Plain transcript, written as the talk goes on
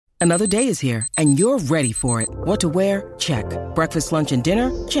Another day is here, and you're ready for it. What to wear? Check. Breakfast, lunch, and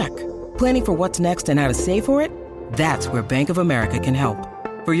dinner? Check. Planning for what's next and how to save for it? That's where Bank of America can help.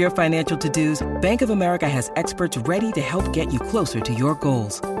 For your financial to-dos, Bank of America has experts ready to help get you closer to your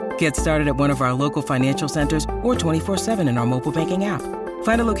goals. Get started at one of our local financial centers or 24/7 in our mobile banking app.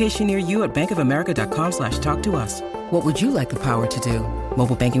 Find a location near you at bankofamerica.com/talktous. What would you like the power to do?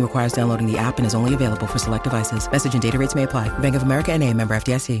 Mobile banking requires downloading the app and is only available for select devices. Message and data rates may apply. Bank of America N.A., member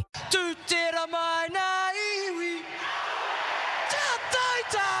FDIC.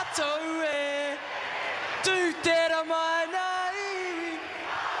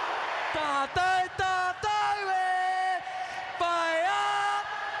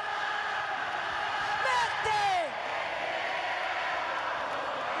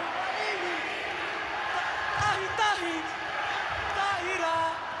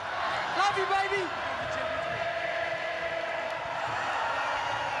 Love you, baby.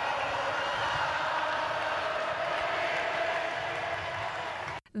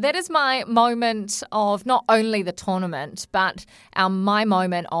 That is my moment of not only the tournament, but my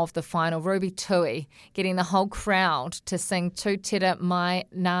moment of the final. Ruby Tui getting the whole crowd to sing Tu Tera Mai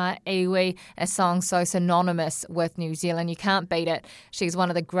Ngā Iwi, a song so synonymous with New Zealand. You can't beat it. She's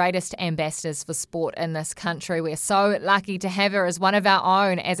one of the greatest ambassadors for sport in this country. We're so lucky to have her as one of our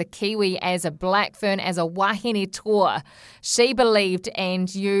own, as a Kiwi, as a Blackfern, as a Wahine tour. She believed,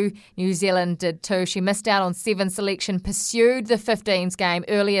 and you, New Zealand, did too. She missed out on 7 selection, pursued the 15s game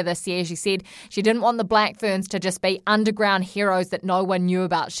earlier this year. She said she didn't want the Black Ferns to just be underground heroes that no one knew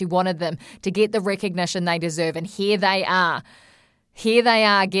about. She wanted them to get the recognition they deserve, and here they are. Here they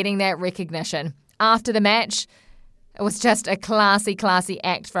are getting that recognition. After the match, it was just a classy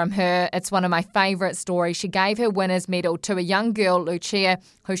act from her. It's one of my favourite stories. She gave her winner's medal to a young girl, Lucia,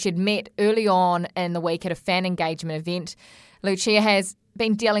 who she'd met early on in the week at a fan engagement event. Lucia has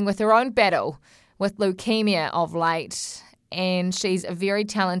been dealing with her own battle with leukemia of late, and she's a very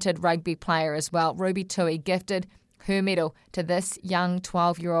talented rugby player as well. Ruby Tui gifted her medal to this young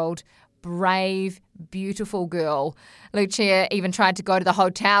 12-year-old, brave, beautiful girl. Lucia even tried to go to the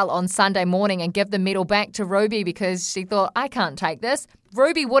hotel on Sunday morning and give the medal back to Ruby because she thought, I can't take this.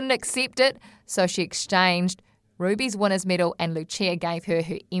 Ruby wouldn't accept it, so she exchanged Ruby's winner's medal, and Lucia gave her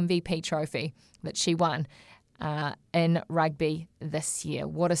MVP trophy that she won in rugby this year.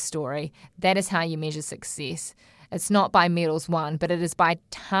 What a story. That is how you measure success. It's not by medals won, but it is by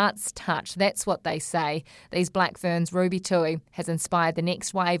heart's touch. That's what they say. These Black Ferns, Ruby Tui, has inspired the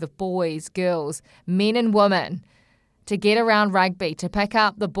next wave of boys, girls, men and women to get around rugby, to pick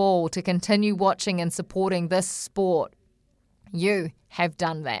up the ball, to continue watching and supporting this sport. You have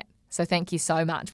done that. So thank you so much.